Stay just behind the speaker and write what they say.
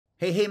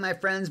Hey, my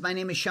friends, my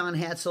name is Sean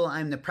Hatzel.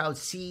 I'm the proud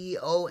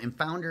CEO and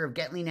founder of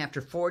Get Lean After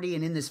 40,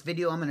 and in this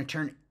video, I'm going to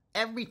turn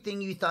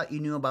everything you thought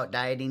you knew about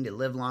dieting to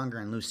live longer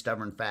and lose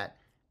stubborn fat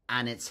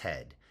on its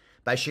head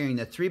by sharing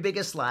the 3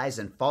 biggest lies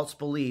and false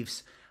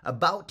beliefs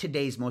about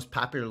today's most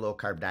popular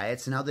low-carb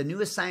diets and how the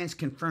newest science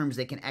confirms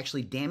they can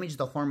actually damage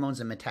the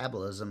hormones and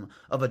metabolism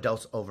of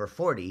adults over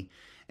 40.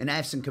 And I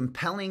have some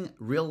compelling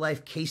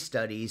real-life case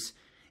studies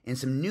and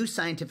some new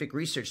scientific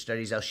research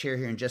studies I'll share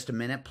here in just a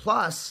minute.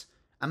 Plus,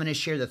 I'm going to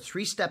share the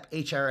 3-step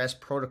HRS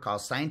protocol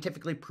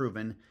scientifically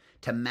proven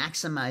to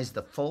maximize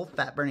the full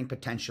fat-burning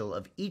potential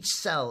of each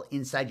cell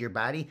inside your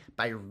body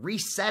by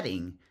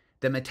resetting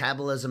the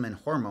metabolism and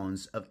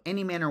hormones of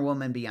any man or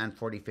woman beyond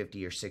 40,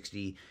 50, or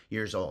 60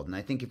 years old. And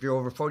I think if you're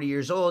over 40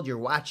 years old, you're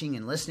watching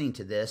and listening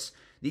to this,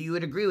 that you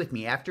would agree with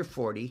me. After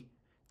 40,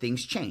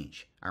 things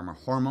change. Our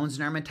hormones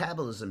and our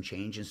metabolism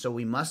change, and so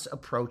we must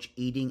approach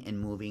eating and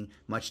moving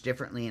much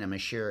differently, and I'm going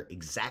to share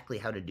exactly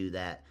how to do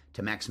that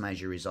to maximize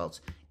your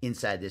results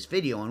inside this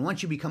video. And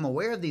once you become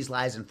aware of these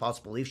lies and false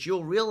beliefs,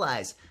 you'll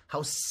realize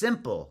how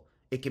simple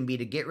it can be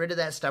to get rid of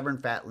that stubborn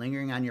fat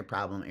lingering on your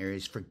problem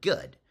areas for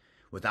good,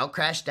 without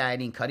crash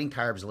dieting, cutting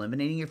carbs,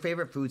 eliminating your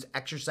favorite foods,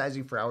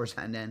 exercising for hours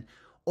on end,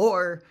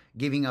 or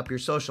giving up your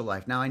social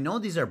life. Now, I know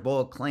these are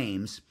bold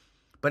claims,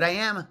 but I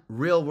am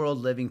real-world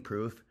living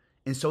proof,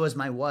 and so is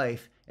my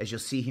wife, as you'll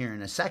see here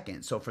in a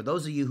second. So for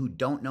those of you who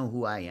don't know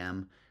who I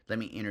am, let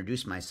me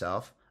introduce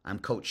myself. I'm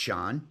Coach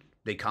Sean.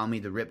 They call me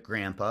the Rip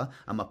Grandpa.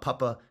 I'm a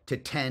papa to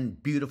 10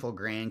 beautiful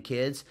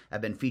grandkids. I've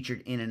been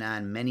featured in and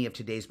on many of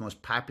today's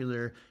most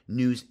popular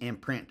news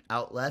and print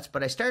outlets,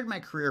 but I started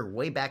my career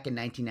way back in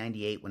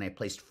 1998 when I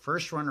placed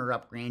first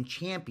runner-up grand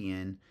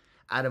champion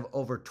out of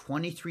over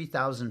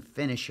 23,000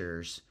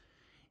 finishers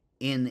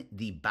in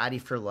the Body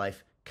for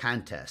Life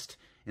contest.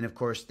 And of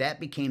course, that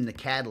became the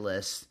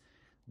catalyst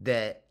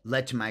that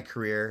led to my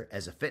career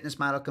as a fitness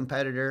model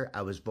competitor.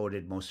 I was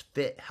voted most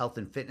fit health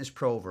and fitness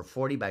pro over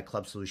 40 by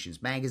Club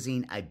Solutions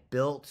magazine. I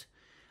built,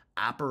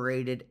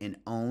 operated, and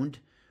owned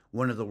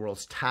one of the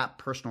world's top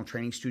personal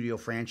training studio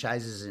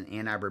franchises in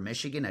Ann Arbor,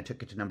 Michigan. I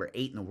took it to number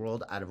 8 in the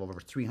world out of over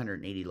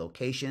 380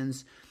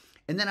 locations.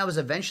 And then I was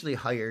eventually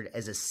hired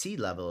as a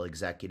C-level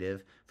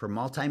executive for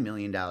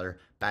multi-million-dollar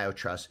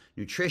BioTrust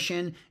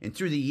Nutrition. And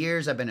through the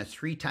years, I've been a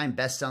 3-time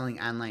best-selling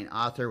online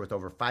author with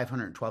over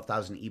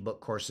 512,000 ebook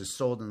courses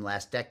sold in the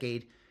last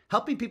decade,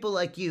 helping people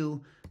like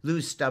you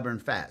lose stubborn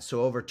fat.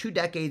 So over 2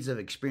 decades of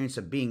experience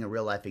of being a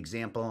real-life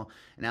example.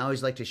 And I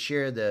always like to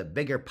share the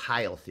bigger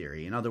pile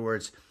theory. In other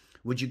words,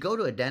 would you go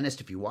to a dentist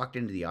if you walked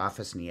into the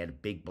office and he had a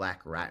big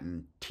black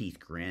rotten teeth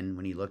grin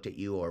when he looked at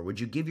you? Or would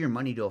you give your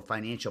money to a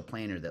financial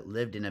planner that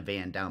lived in a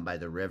van down by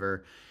the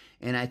river?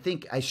 And I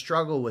think I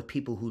struggle with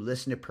people who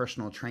listen to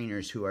personal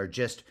trainers who are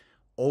just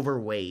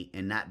overweight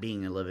and not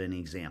being a living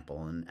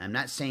example. And I'm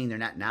not saying they're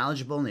not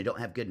knowledgeable and they don't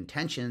have good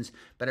intentions,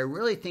 but I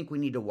really think we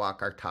need to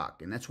walk our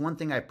talk. And that's one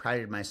thing I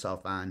prided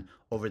myself on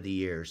over the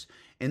years.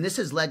 And this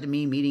has led to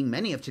me meeting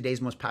many of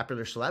today's most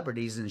popular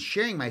celebrities and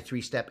sharing my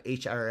 3-step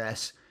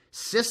HRS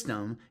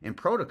system and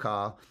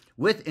protocol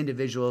with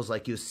individuals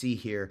like you'll see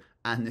here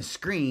on the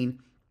screen.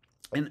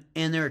 And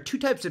there are 2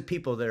 types of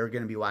people that are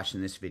going to be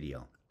watching this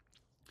video.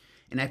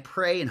 And I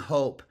pray and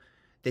hope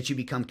that you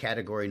become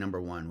category number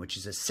 1, which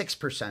is a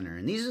 6%er.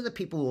 And these are the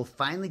people who will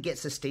finally get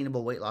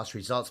sustainable weight loss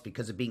results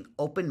because of being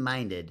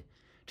open-minded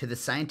to the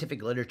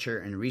scientific literature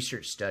and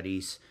research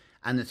studies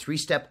on the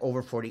 3-step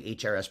over 40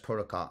 HRS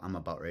protocol I'm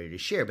about ready to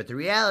share. But the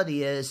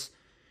reality is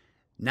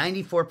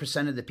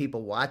 94% of the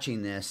people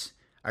watching this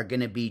are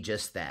going to be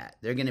just that.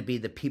 They're going to be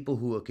the people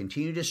who will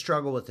continue to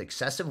struggle with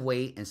excessive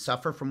weight and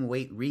suffer from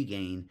weight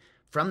regain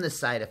from the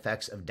side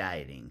effects of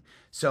dieting.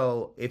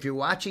 So if you're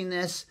watching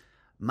this,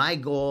 my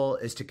goal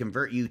is to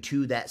convert you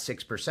to that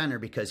 6%er,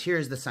 because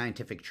here's the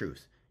scientific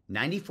truth.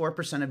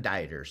 94% of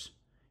dieters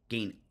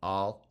gain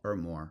all or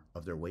more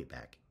of their weight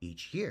back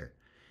each year.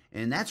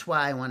 And that's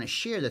why I want to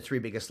share the 3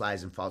 biggest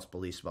lies and false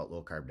beliefs about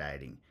low-carb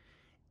dieting.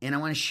 And I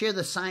want to share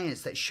the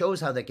science that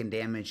shows how they can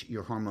damage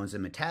your hormones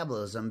and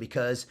metabolism,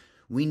 because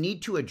we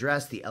need to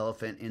address the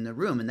elephant in the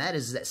room, and that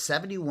is that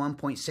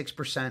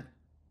 71.6%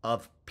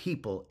 of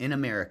people in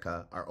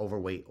America are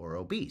overweight or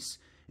obese.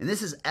 And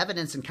this is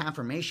evidence and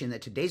confirmation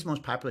that today's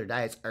most popular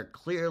diets are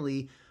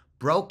clearly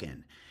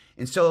broken.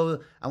 And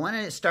so I want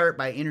to start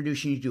by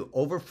introducing you to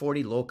over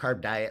 40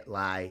 low-carb diet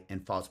lie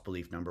and false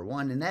belief number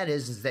 1, and that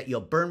is that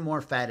you'll burn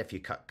more fat if you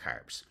cut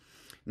carbs.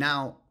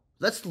 Now,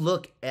 let's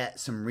look at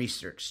some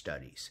research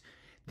studies.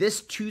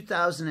 This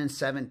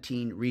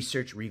 2017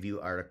 research review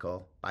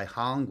article by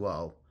Hong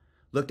Guo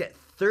looked at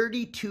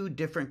 32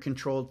 different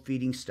controlled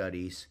feeding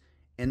studies,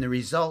 and the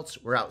results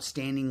were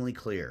outstandingly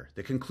clear.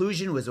 The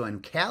conclusion was when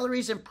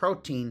calories and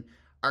protein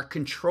are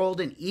controlled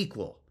and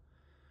equal,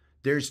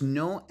 there's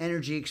no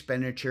energy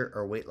expenditure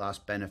or weight loss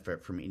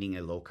benefit from eating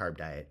a low-carb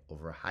diet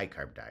over a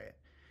high-carb diet.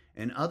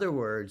 In other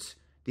words,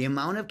 the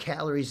amount of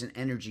calories and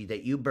energy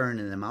that you burn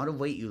and the amount of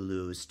weight you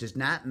lose does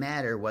not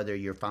matter whether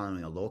you're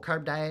following a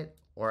low-carb diet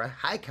or a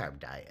high-carb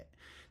diet.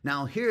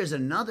 Now, here is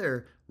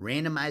another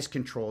randomized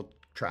controlled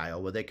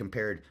trial where they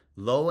compared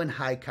low and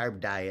high carb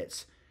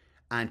diets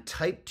on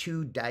type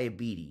 2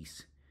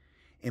 diabetes.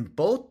 And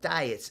both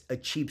diets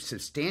achieved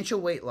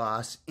substantial weight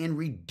loss and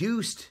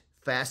reduced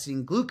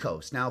fasting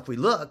glucose. Now, if we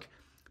look,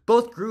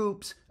 both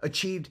groups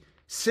achieved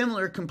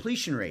similar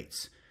completion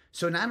rates.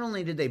 So not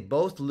only did they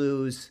both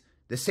lose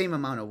the same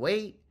amount of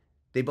weight,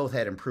 they both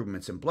had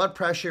improvements in blood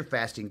pressure,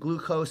 fasting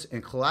glucose,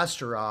 and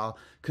cholesterol,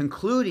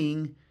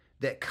 concluding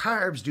that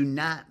carbs do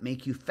not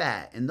make you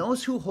fat. And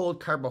those who hold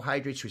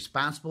carbohydrates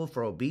responsible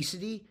for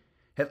obesity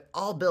have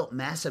all built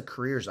massive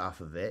careers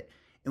off of it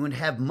and would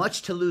have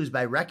much to lose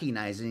by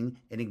recognizing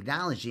and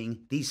acknowledging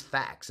these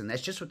facts. And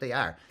that's just what they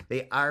are.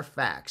 They are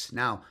facts.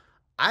 Now,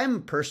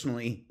 I'm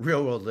personally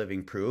real-world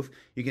living proof.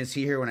 You can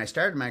see here when I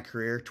started my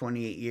career,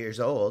 28 years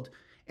old,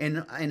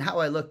 and how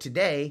I look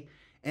today.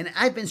 And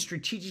I've been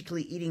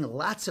strategically eating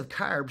lots of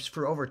carbs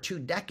for over 2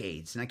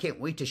 decades. And I can't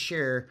wait to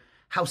share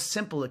how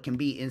simple it can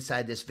be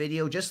inside this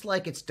video, just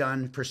like it's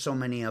done for so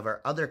many of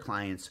our other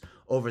clients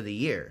over the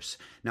years.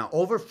 Now,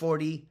 over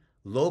 40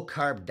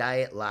 low-carb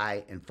diet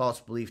lie and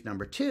false belief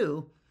number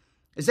 2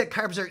 is that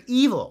carbs are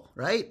evil,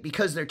 right?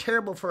 Because they're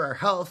terrible for our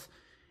health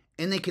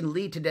and they can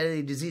lead to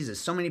deadly diseases.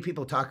 So many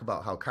people talk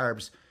about how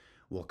carbs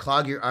will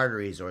clog your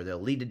arteries, or they'll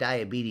lead to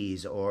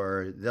diabetes,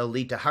 or they'll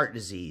lead to heart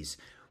disease.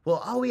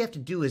 Well, all we have to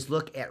do is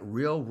look at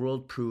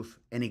real-world proof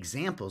and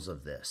examples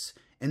of this.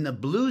 And the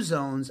blue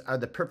zones are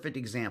the perfect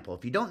example.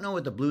 If you don't know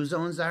what the blue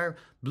zones are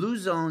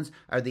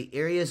the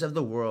areas of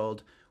the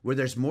world where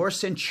there's more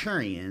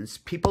centurions,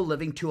 people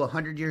living to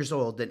 100 years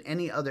old, than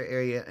any other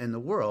area in the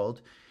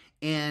world.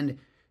 And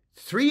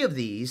 3 of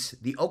these,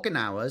 the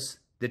Okinawas,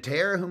 the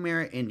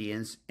Tarahumara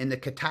Indians, and the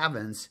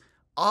Catawbans,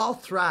 all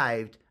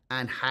thrived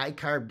on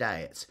high-carb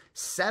diets.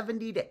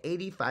 70 to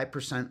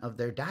 85% of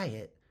their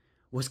diet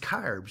was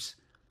carbs.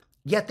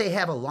 Yet they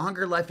have a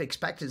longer life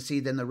expectancy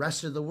than the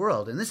rest of the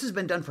world. And this has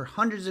been done for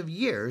hundreds of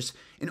years.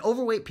 And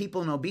overweight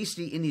people and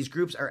obesity in these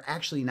groups are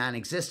actually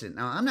non-existent.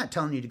 Now, I'm not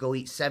telling you to go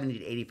eat 70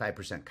 to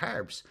 85%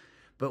 carbs.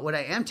 But what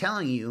I am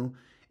telling you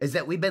is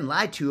that we've been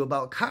lied to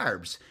about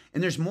carbs.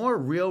 And there's more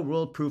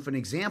real-world proof and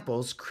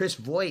examples, Chris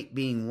Voigt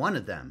being one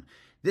of them.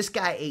 This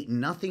guy ate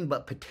nothing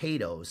but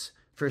potatoes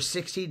for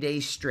 60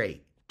 days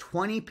straight.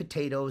 20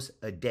 potatoes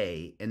a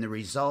day. And the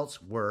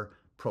results were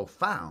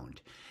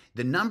profound.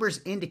 The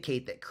numbers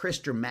indicate that Chris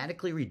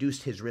dramatically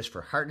reduced his risk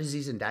for heart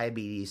disease and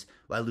diabetes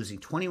while losing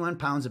 21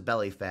 pounds of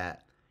belly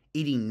fat,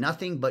 eating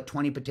nothing but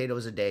 20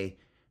 potatoes a day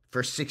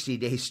for 60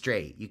 days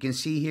straight. You can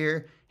see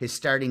here his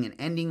starting and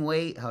ending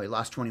weight, how he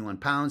lost 21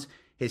 pounds,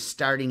 his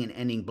starting and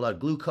ending blood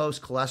glucose,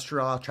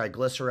 cholesterol,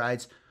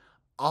 triglycerides,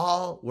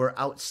 all were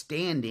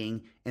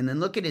outstanding. And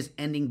then look at his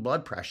ending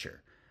blood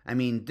pressure. I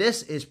mean,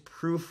 this is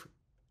proof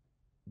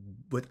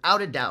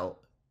without a doubt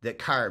that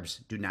carbs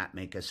do not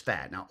make us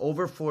fat. Now,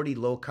 over 40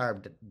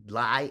 low-carb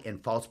lie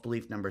and false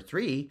belief number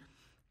 3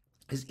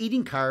 is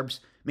eating carbs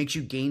makes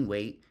you gain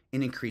weight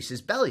and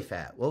increases belly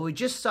fat. Well, we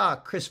just saw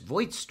Chris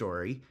Voigt's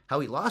story, how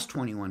he lost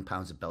 21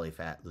 pounds of belly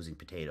fat losing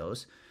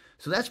potatoes.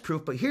 So that's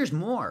proof, but here's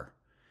more.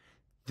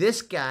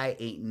 This guy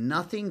ate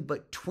nothing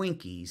but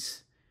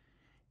Twinkies,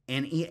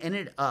 and he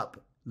ended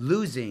up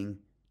losing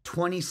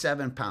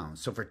 27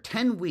 pounds. So for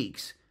 10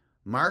 weeks,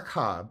 Mark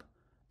Hobb,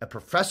 a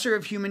professor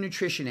of human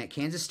nutrition at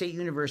Kansas State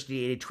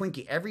University, ate a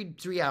Twinkie every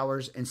 3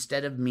 hours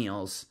instead of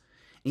meals.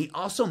 And he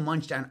also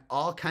munched on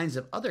all kinds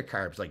of other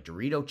carbs like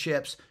Dorito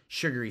chips,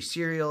 sugary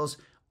cereals,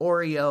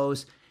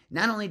 Oreos.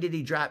 Not only did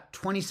he drop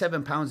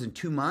 27 pounds in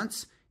 2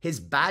 months, his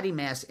body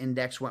mass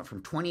index went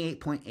from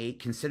 28.8,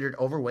 considered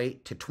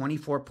overweight, to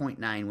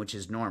 24.9, which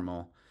is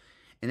normal.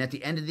 And at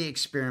the end of the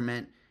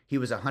experiment, he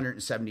was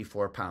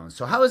 174 pounds.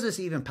 So how is this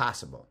even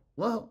possible?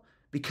 Well,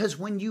 because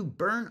when you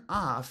burn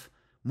off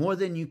more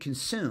than you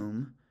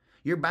consume,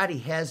 your body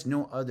has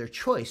no other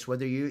choice,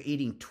 whether you're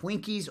eating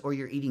Twinkies or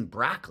you're eating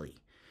broccoli.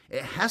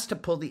 It has to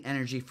pull the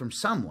energy from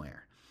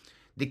somewhere.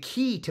 The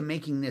key to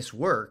making this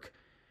work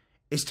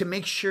is to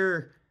make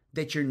sure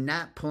that you're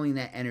not pulling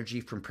that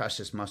energy from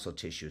precious muscle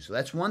tissue. So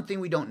that's one thing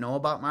we don't know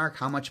about Mark.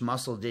 How much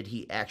muscle did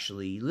he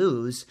actually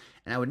lose?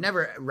 And I would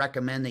never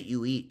recommend that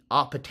you eat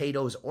all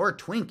potatoes or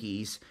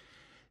Twinkies.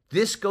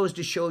 This goes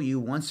to show you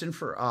once and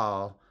for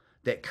all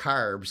that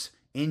carbs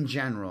in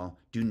general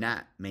do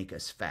not make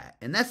us fat.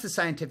 And that's the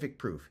scientific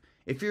proof.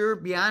 If you're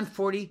beyond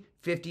 40,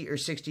 50, or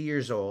 60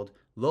 years old,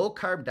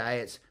 low-carb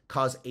diets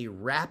cause a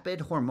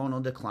rapid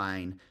hormonal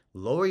decline,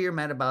 lower your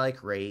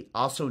metabolic rate,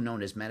 also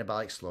known as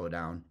metabolic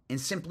slowdown, and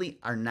simply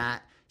are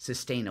not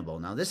sustainable.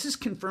 Now, this is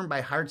confirmed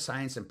by hard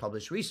science and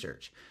published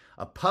research.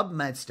 A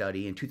PubMed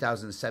study in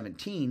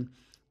 2017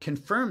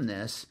 confirmed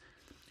this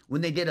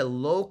when they did a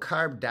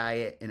low-carb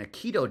diet and a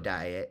keto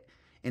diet,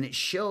 and it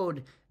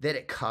showed that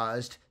it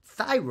caused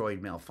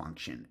thyroid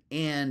malfunction.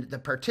 And the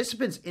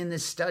participants in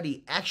this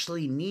study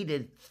actually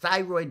needed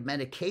thyroid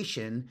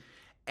medication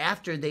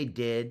after they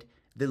did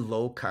the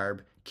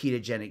low-carb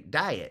ketogenic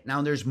diet.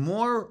 Now, there's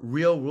more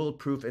real-world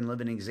proof and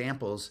living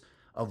examples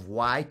of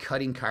why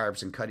cutting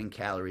carbs and cutting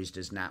calories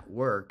does not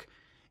work.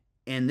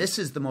 And this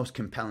is the most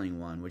compelling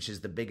one, which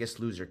is the Biggest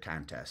Loser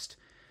contest.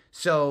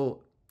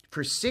 So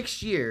For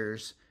 6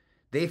 years,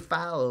 they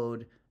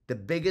followed the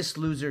Biggest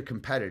Loser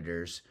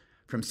competitors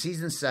from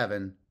season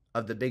 7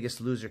 of the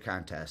Biggest Loser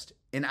contest.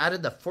 And out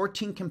of the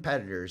 14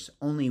 competitors,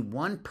 only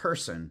one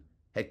person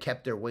had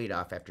kept their weight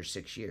off after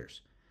 6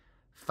 years.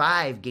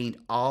 5 gained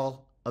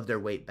all of their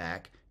weight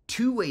back.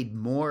 2 weighed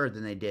more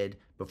than they did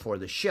before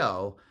the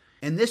show.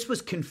 And this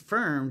was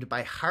confirmed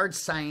by hard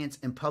science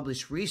and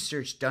published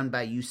research done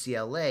by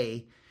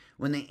UCLA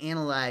when they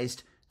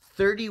analyzed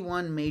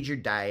 31 major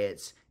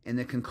diets, and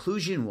the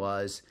conclusion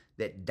was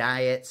that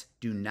diets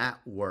do not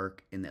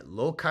work and that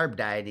low-carb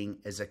dieting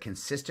is a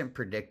consistent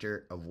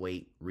predictor of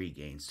weight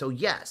regain. So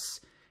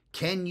yes,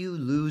 can you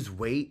lose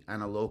weight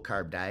on a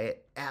low-carb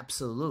diet?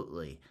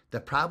 Absolutely. The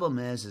problem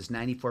is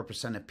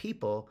 94% of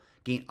people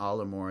gain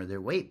all or more of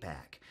their weight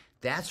back.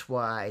 That's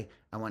why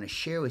I want to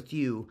share with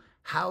you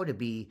how to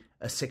be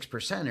a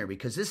 6%er,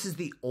 because this is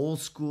the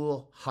old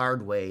school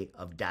hard way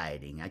of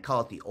dieting. I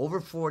call it the over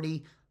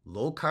 40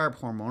 low carb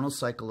hormonal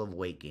cycle of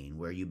weight gain,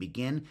 where you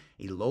begin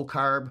a low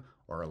carb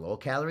or a low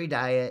calorie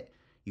diet,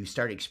 you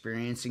start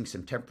experiencing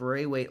some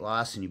temporary weight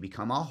loss and you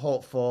become all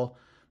hopeful,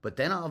 but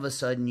then all of a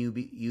sudden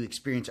you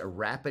experience a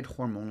rapid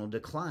hormonal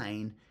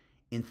decline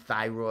in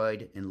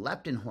thyroid and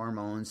leptin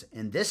hormones,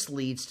 and this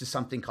leads to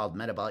something called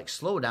metabolic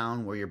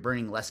slowdown, where you're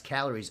burning less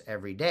calories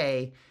every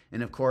day.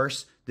 And of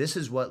course, this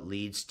is what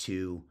leads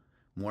to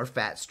more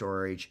fat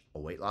storage, a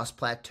weight loss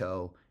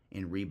plateau,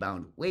 and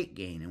rebound weight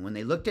gain. And when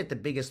they looked at the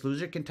Biggest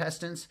Loser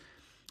contestants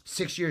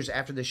 6 years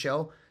after the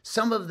show,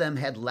 some of them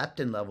had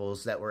leptin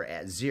levels that were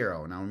at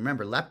 0. Now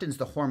remember, leptin's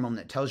the hormone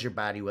that tells your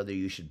body whether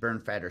you should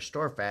burn fat or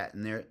store fat,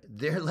 and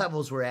their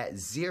levels were at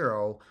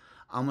 0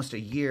 almost a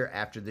year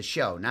after the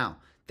show. Now,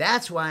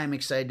 that's why I'm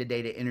excited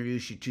today to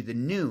introduce you to the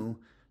new,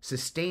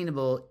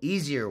 sustainable,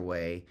 easier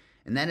way,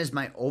 and that is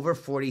my Over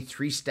 40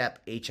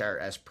 3-step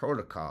HRS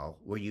protocol,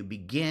 where you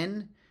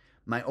begin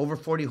my Over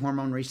 40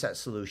 hormone reset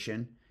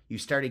solution, you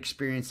start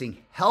experiencing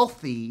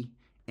healthy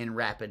and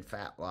rapid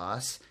fat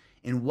loss,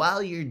 and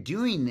while you're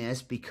doing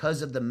this,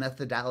 because of the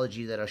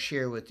methodology that I'll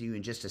share with you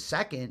in just a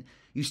second,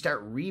 you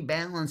start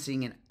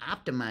rebalancing and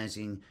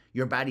optimizing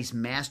your body's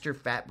master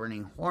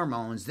fat-burning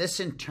hormones. This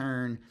in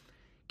turn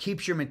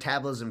keeps your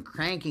metabolism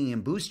cranking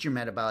and boosts your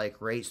metabolic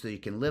rate so you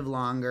can live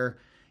longer,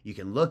 you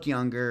can look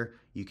younger,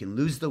 you can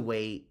lose the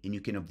weight, and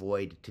you can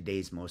avoid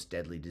today's most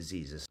deadly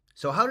diseases.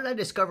 So how did I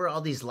discover all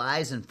these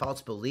lies and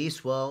false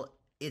beliefs? Well,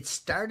 it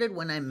started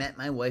when I met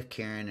my wife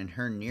Karen, and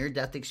her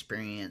near-death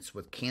experience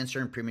with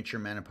cancer and premature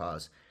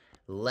menopause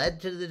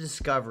led to the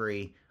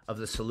discovery of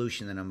the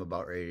solution that I'm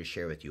about ready to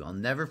share with you. I'll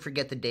never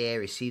forget the day I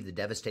received the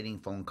devastating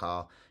phone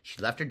call.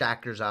 She left her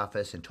doctor's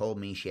office and told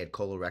me she had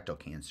colorectal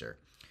cancer.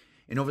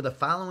 And over the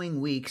following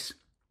weeks,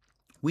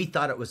 we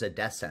thought it was a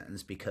death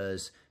sentence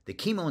because the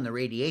chemo and the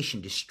radiation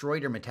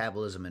destroyed her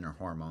metabolism and her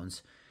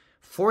hormones,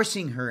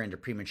 forcing her into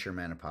premature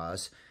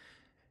menopause.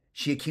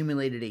 She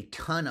accumulated a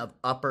ton of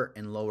upper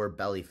and lower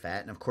belly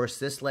fat. And of course,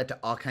 this led to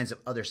all kinds of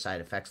other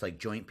side effects like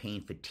joint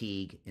pain,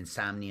 fatigue,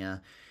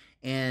 insomnia.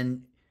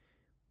 And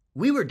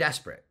we were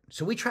desperate.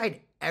 So we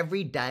tried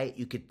every diet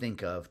you could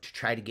think of to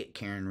try to get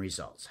Karen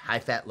results. High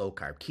fat, low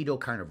carb, keto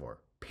carnivore,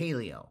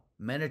 paleo,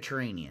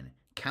 Mediterranean,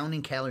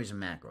 counting calories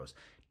and macros,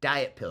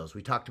 diet pills.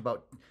 We talked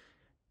about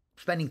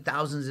spending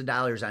thousands of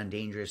dollars on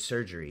dangerous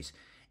surgeries.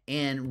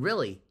 And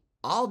really,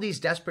 all these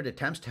desperate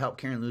attempts to help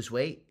Karen lose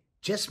weight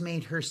just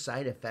made her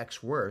side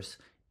effects worse,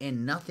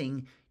 and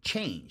nothing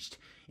changed.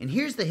 And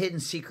here's the hidden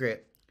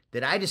secret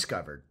that I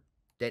discovered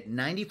that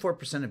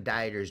 94% of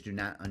dieters do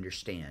not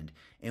understand.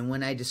 And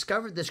when I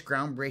discovered this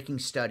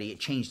groundbreaking study, it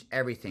changed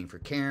everything for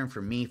Karen,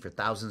 for me, for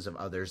thousands of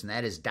others. And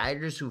that is,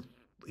 dieters who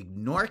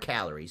ignore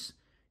calories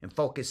and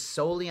focus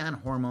solely on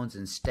hormones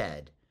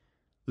instead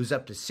lose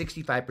up to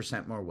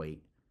 65% more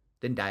weight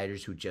than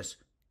dieters who just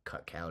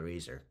cut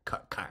calories or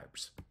cut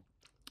carbs.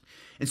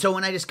 And so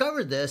when I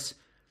discovered this,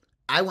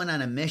 I went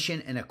on a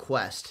mission and a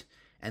quest,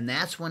 and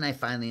that's when I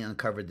finally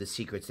uncovered the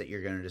secrets that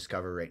you're going to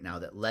discover right now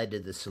that led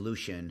to the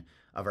solution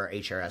of our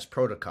HRS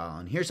protocol.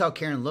 And here's how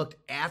Karen looked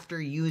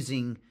after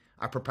using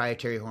our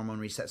proprietary hormone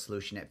reset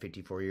solution at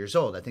 54 years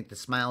old. I think the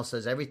smile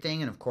says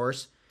everything, and of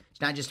course,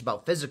 it's not just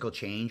about physical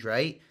change,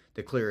 right?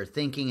 The clearer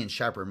thinking and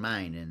sharper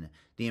mind, and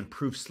the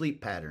improved sleep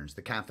patterns,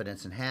 the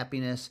confidence and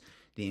happiness,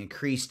 the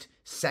increased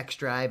sex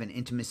drive and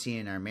intimacy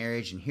in our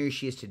marriage. And here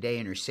she is today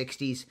in her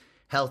 60s,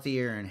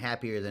 healthier and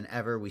happier than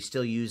ever. We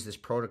still use this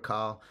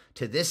protocol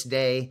to this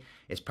day.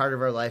 It's part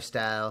of our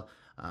lifestyle.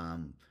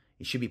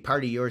 It should be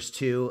part of yours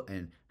too.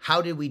 And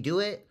how did we do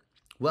it?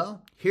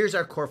 Well, here's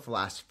our core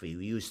philosophy.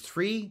 We use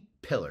 3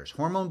 pillars: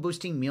 hormone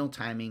boosting meal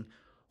timing,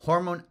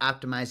 hormone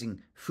optimizing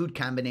food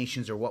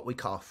combinations, or what we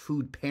call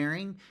food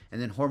pairing, and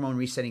then hormone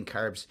resetting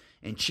carbs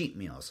and cheat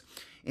meals.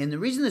 And the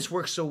reason this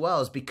works so well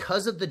is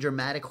because of the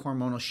dramatic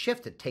hormonal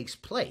shift that takes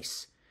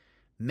place.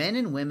 Men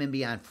and women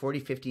beyond 40,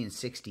 50, and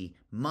 60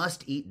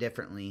 must eat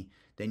differently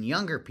than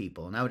younger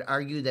people. And I would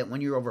argue that when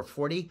you're over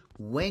 40,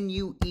 when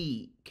you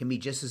eat can be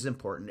just as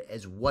important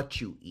as what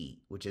you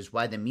eat, which is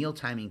why the meal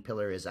timing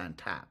pillar is on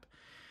top.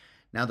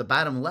 Now, the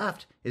bottom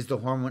left is the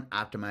hormone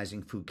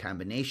optimizing food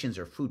combinations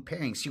or food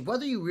pairings. See,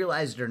 whether you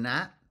realize it or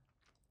not,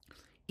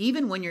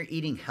 even when you're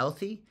eating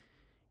healthy,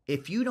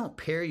 if you don't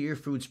pair your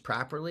foods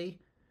properly,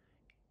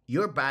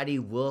 your body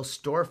will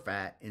store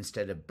fat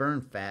instead of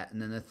burn fat.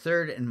 And then the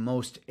third and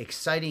most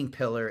exciting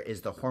pillar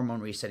is the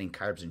hormone resetting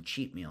carbs and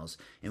cheat meals.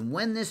 And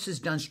when this is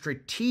done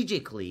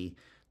strategically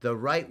the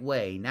right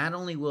way, not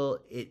only will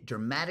it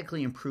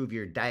dramatically improve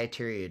your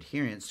dietary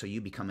adherence so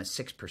you become a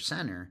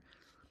 6%er,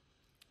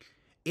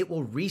 it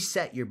will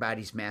reset your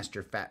body's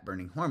master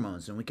fat-burning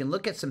hormones. And we can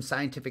look at some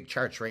scientific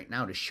charts right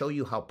now to show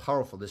you how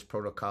powerful this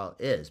protocol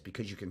is,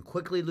 because you can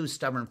quickly lose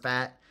stubborn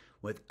fat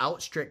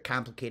without strict,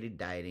 complicated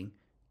dieting,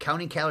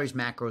 counting calories,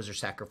 macros, or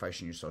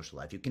sacrificing your social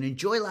life. You can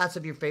enjoy lots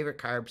of your favorite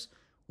carbs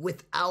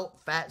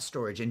without fat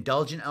storage,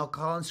 indulge in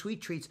alcohol and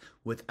sweet treats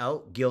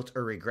without guilt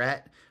or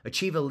regret,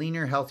 achieve a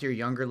leaner, healthier,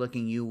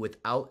 younger-looking you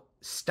without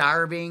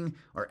starving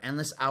or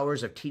endless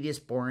hours of tedious,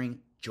 boring,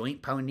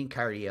 joint-pounding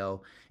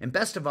cardio. And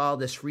best of all,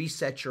 this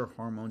resets your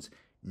hormones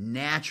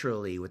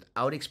naturally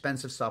without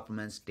expensive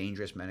supplements,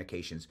 dangerous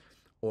medications,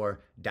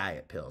 or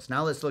diet pills.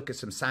 Now let's look at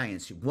some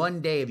science.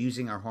 1 day of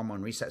using our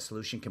hormone reset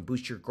solution can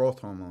boost your growth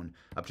hormone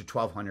up to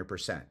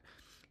 1,200%.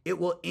 It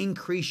will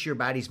increase your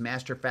body's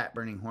master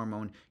fat-burning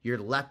hormone, your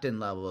leptin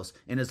levels,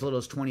 in as little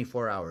as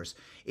 24 hours.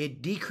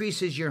 It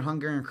decreases your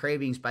hunger and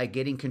cravings by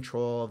getting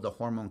control of the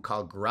hormone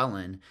called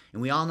ghrelin.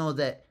 And we all know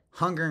that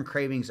hunger and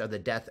cravings are the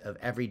death of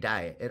every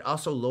diet. It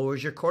also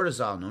lowers your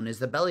cortisol, known as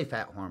the belly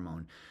fat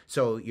hormone.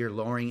 So you're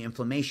lowering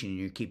inflammation and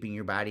you're keeping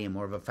your body in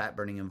more of a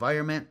fat-burning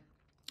environment.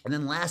 And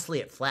then lastly,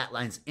 it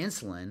flatlines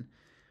insulin,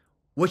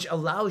 which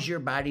allows your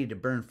body to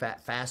burn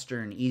fat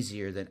faster and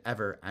easier than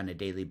ever on a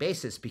daily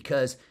basis,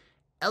 because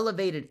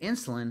elevated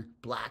insulin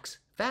blocks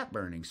fat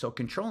burning. So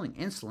controlling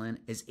insulin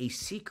is a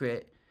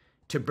secret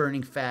to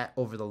burning fat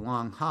over the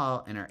long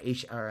haul, and our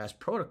HRS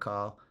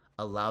protocol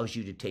allows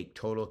you to take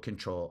total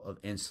control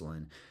of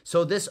insulin.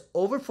 So this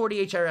over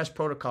 40 HRS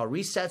protocol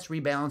resets,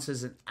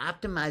 rebalances, and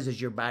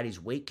optimizes your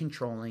body's weight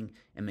controlling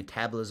and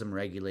metabolism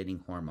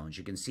regulating hormones.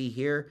 You can see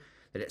here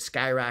that it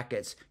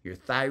skyrockets your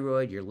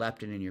thyroid, your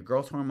leptin, and your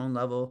growth hormone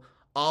level,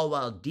 all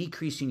while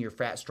decreasing your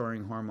fat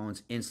storing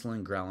hormones,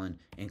 insulin, ghrelin,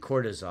 and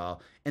cortisol.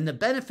 And the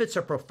benefits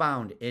are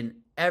profound in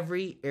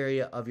every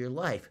area of your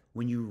life.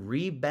 When you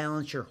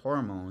rebalance your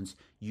hormones,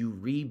 you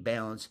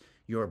rebalance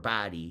your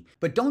body.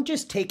 But don't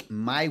just take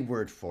my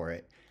word for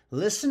it.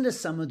 Listen to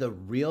some of the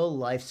real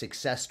life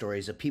success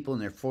stories of people in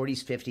their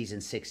 40s, 50s,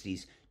 and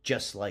 60s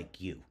just like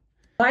you.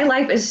 My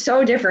life is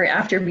so different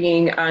after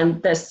being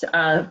on this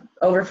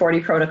over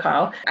 40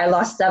 protocol. I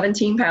lost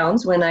 17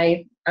 pounds when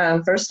I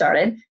first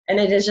started, and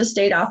it has just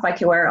stayed off. I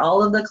can wear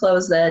all of the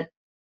clothes that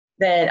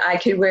I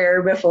could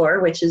wear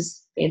before, which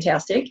is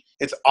fantastic.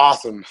 It's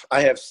awesome.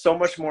 I have so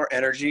much more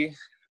energy.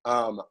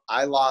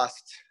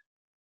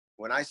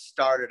 When I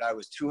started, I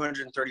was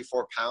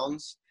 234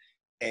 pounds,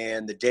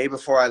 and the day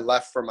before I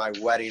left for my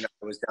wedding,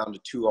 I was down to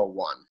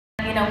 201.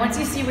 You know, once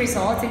you see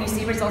results and you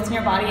see results in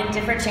your body and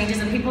different changes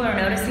and people are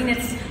noticing,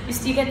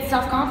 you get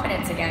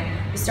self-confidence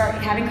again. You start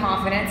having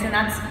confidence, and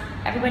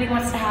everybody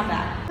wants to have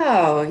that.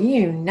 Oh,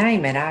 you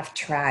name it. I've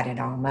tried it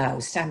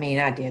almost. I mean,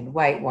 I did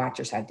Weight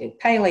Watchers, I did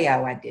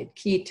paleo, I did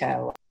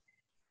keto.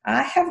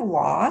 I have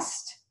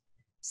lost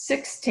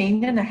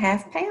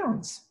 16.5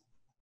 pounds.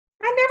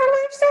 I never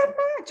lose that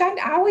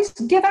much. I always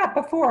give up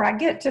before I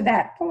get to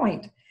that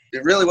point.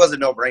 It really was a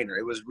no-brainer.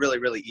 It was really,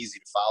 really easy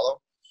to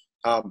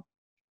follow.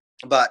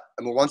 But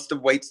I mean, once the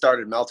weight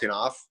started melting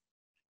off,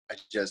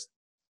 it gets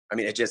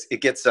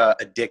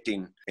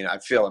addicting. You know, I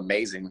feel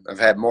amazing. I've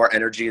had more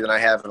energy than I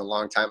have in a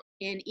long time.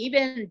 And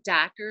even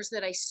doctors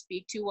that I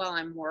speak to while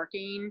I'm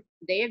working,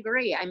 they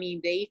agree. I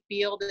mean, they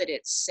feel that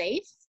it's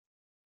safe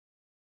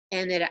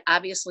and that it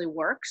obviously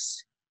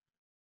works.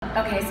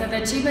 Okay, so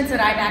the achievements that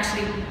I've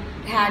actually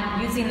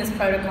had using this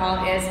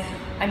protocol is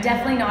I'm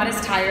definitely not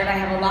as tired. I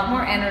have a lot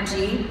more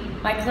energy.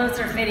 My clothes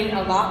are fitting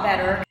a lot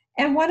better.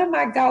 And one of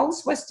my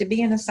goals was to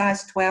be in a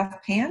size 12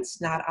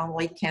 pants. Not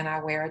only can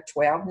I wear a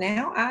 12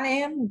 now, I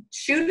am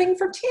shooting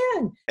for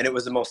 10. And it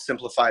was the most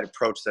simplified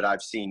approach that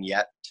I've seen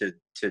yet to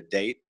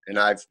date. And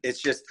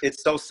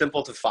it's so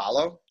simple to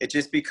follow. It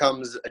just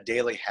becomes a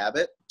daily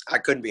habit. I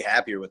couldn't be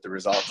happier with the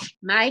results.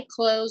 My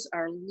clothes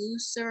are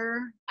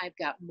looser. I've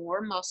got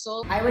more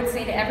muscle. I would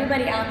say to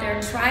everybody out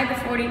there, try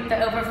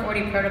the over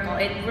 40 protocol.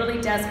 It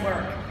really does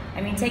work.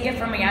 I mean, take it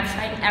from me. I've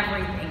tried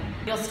everything.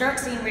 You'll start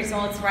seeing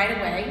results right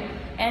away.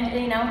 And,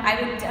 you know,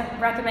 I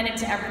would recommend it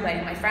to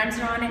everybody. My friends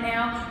are on it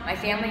now. My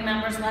family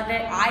members love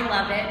it. I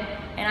love it.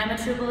 And I'm a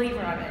true believer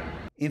of it.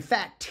 In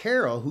fact,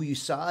 Terrell, who you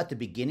saw at the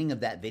beginning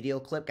of that video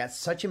clip, got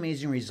such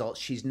amazing results.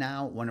 She's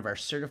now one of our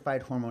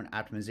certified hormone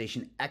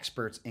optimization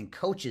experts and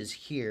coaches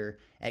here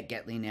at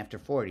Get Lean After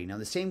 40. Now,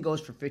 the same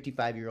goes for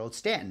 55-year-old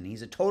Stanton.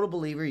 He's a total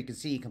believer. You can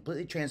see he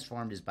completely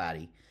transformed his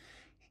body.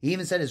 He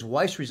even said his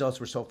wife's results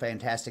were so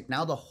fantastic.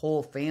 Now the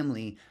whole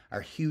family are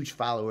huge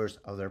followers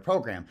of their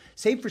program.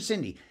 Save for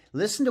Cindy.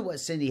 Listen to what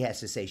Cindy has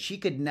to say. She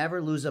could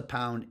never lose a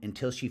pound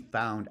until she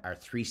found our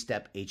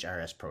 3-step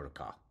HRS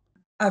protocol.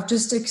 I've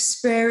just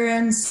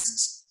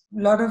experienced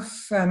lot of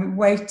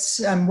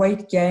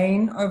weight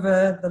gain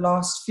over the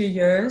last few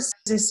years.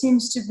 There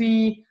seems to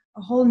be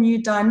a whole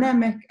new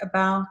dynamic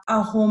about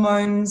our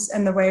hormones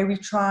and the way we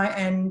try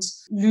and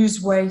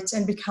lose weight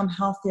and become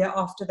healthier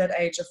after that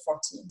age of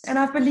 40. And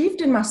I've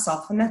believed in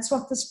myself, and that's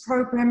what this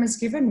program has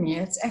given me.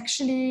 It's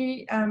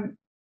actually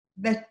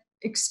that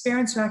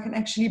experience where I can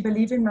actually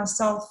believe in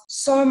myself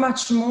so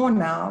much more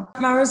now.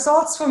 My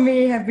results for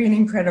me have been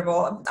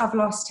incredible. I've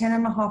lost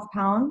 10.5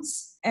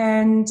 pounds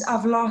and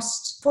I've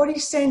lost 40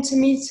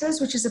 centimeters,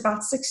 which is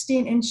about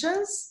 16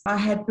 inches. I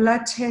had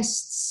blood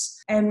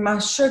tests and my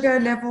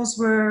sugar levels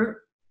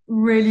were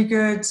really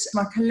good.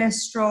 My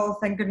cholesterol,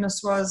 thank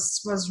goodness,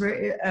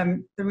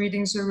 the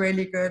readings were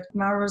really good.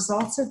 My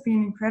results have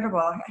been incredible.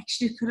 I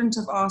actually couldn't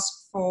have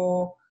asked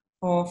for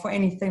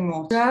anything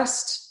more.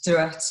 Just do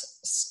it.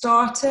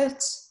 Start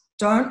it.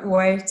 Don't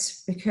wait,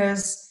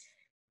 because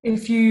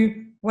if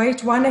you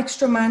wait one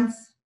extra month,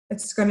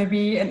 it's going to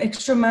be an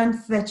extra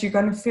month that you're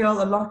going to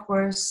feel a lot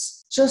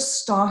worse.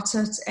 Just start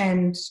it,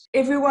 and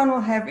everyone will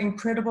have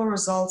incredible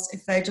results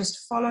if they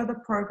just follow the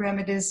program.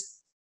 It is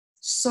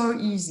so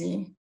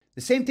easy.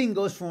 The same thing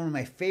goes for one of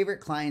my favorite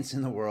clients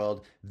in the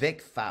world,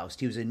 Vic Faust.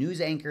 He was a news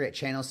anchor at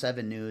Channel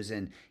 7 News,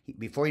 and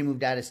before he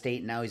moved out of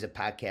state, now he's a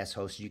podcast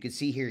host. You can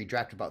see here he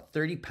dropped about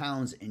 30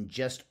 pounds in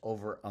just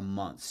over a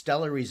month.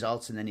 Stellar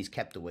results, and then he's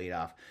kept the weight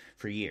off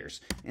for years.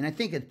 And I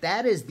think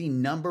that is the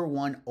number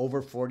one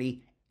over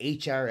 40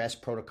 HRS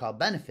protocol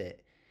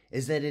benefit,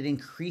 is that it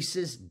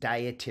increases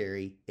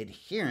dietary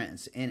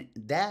adherence. And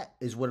that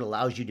is what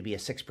allows you to be a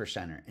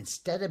 6%er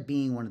instead of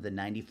being one of the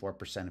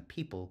 94% of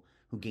people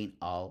who gain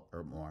all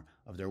or more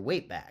of their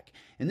weight back.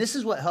 And this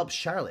is what helps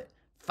Charlotte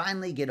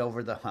finally get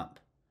over the hump.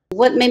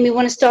 What made me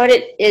want to start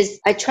it is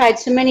I tried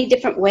so many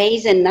different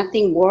ways and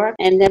nothing worked.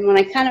 And then when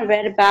I kind of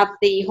read about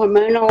the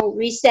hormonal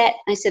reset,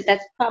 I said,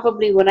 that's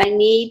probably what I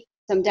need.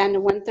 So I'm down to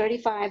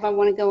 135. I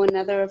want to go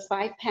another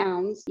 5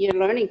 pounds. You're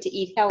learning to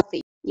eat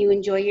healthy. You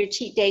enjoy your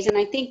cheat days. And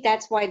I think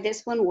that's why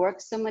this one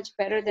works so much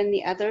better than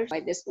the others.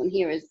 Why this one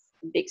here is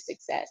a big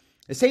success.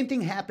 The same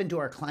thing happened to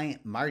our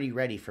client, Marty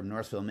Reddy from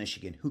Northville,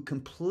 Michigan, who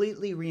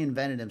completely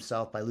reinvented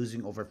himself by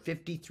losing over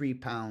 53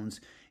 pounds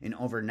in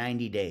over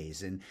 90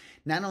 days. And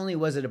not only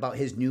was it about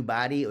his new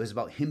body, it was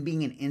about him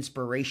being an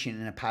inspiration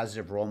and a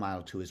positive role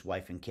model to his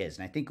wife and kids.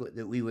 And I think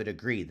that we would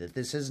agree that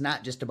this is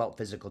not just about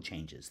physical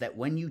changes, that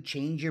when you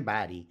change your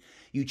body,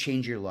 you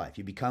change your life.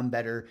 You become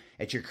better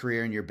at your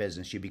career and your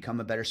business. You become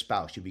a better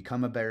spouse. You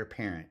become a better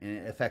parent. And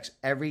it affects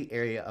every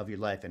area of your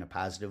life in a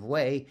positive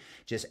way.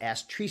 Just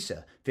ask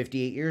Teresa,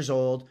 58 years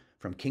old,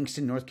 from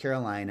Kingston, North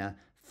Carolina,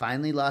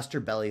 finally lost her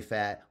belly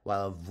fat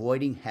while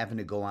avoiding having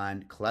to go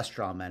on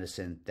cholesterol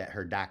medicine that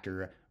her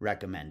doctor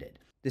recommended.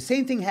 The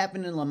same thing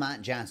happened in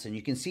Lamont Johnson.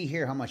 You can see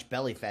here how much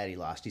belly fat he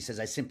lost. He says,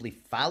 I simply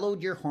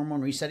followed your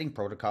hormone resetting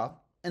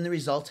protocol and the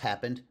results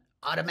happened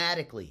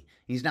automatically.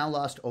 He's now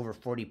lost over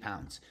 40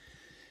 pounds.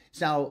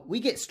 So we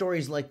get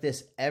stories like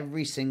this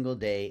every single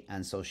day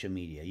on social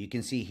media. You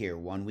can see here,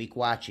 1 week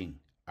watching,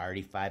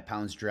 already 5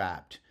 pounds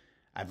dropped.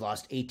 I've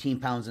lost 18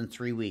 pounds in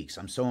 3 weeks.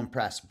 I'm so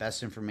impressed.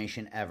 Best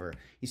information ever.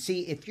 You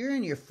see, if you're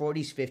in your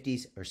 40s,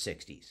 50s, or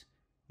 60s,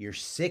 you're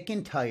sick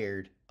and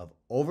tired of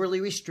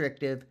overly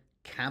restrictive,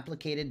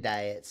 complicated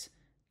diets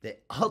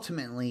that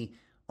ultimately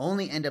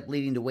only end up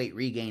leading to weight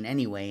regain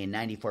anyway in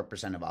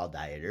 94% of all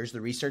dieters.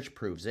 The research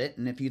proves it.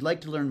 And if you'd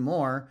like to learn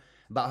more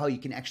about how you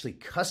can actually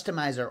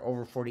customize our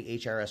over 40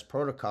 HRS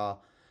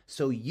protocol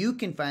so you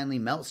can finally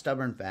melt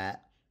stubborn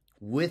fat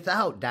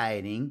without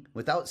dieting,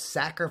 without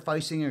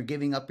sacrificing or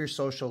giving up your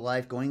social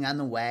life, going on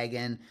the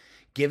wagon,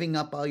 giving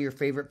up all your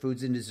favorite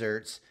foods and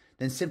desserts,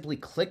 then simply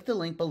click the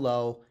link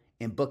below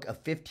and book a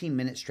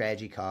 15-minute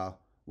strategy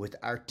call with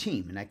our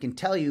team. And I can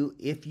tell you,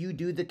 if you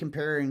do the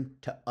comparing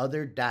to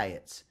other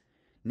diets,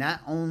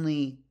 not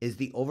only is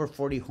the over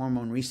 40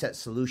 hormone reset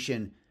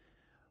solution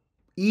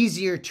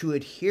easier to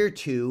adhere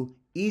to,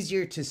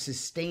 easier to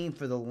sustain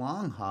for the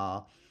long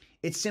haul,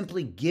 it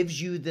simply gives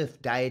you the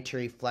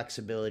dietary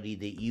flexibility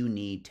that you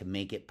need to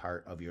make it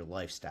part of your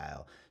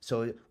lifestyle.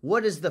 So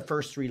what is the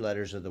first 3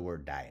 letters of the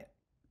word diet?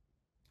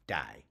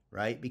 Die,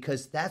 right?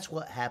 Because that's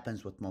what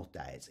happens with most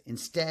diets.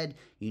 Instead,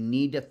 you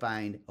need to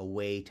find a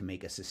way to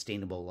make a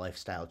sustainable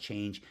lifestyle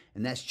change,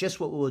 and that's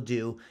just what we'll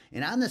do.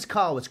 And on this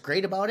call, what's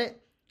great about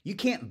it, you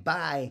can't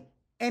buy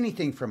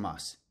anything from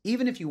us,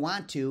 even if you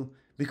want to,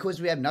 because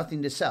we have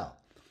nothing to sell.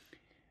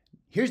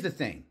 Here's the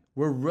thing.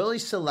 We're really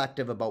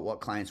selective about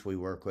what clients we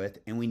work with,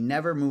 and we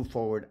never move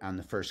forward on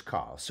the first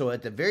call. So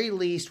at the very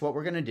least, what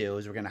we're going to do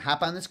is we're going to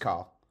hop on this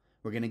call.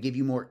 We're going to give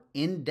you more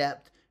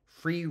in-depth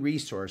free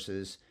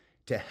resources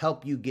to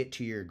help you get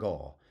to your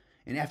goal.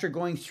 And after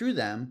going through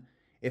them,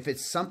 if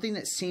it's something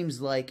that seems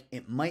like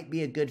it might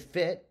be a good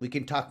fit, we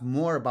can talk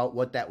more about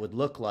what that would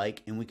look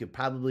like, and we could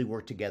probably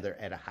work together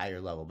at a higher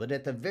level. But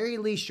at the very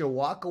least, you'll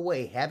walk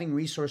away having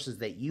resources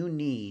that you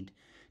need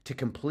to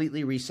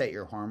completely reset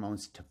your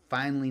hormones, to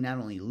finally not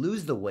only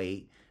lose the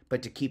weight,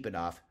 but to keep it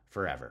off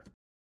forever.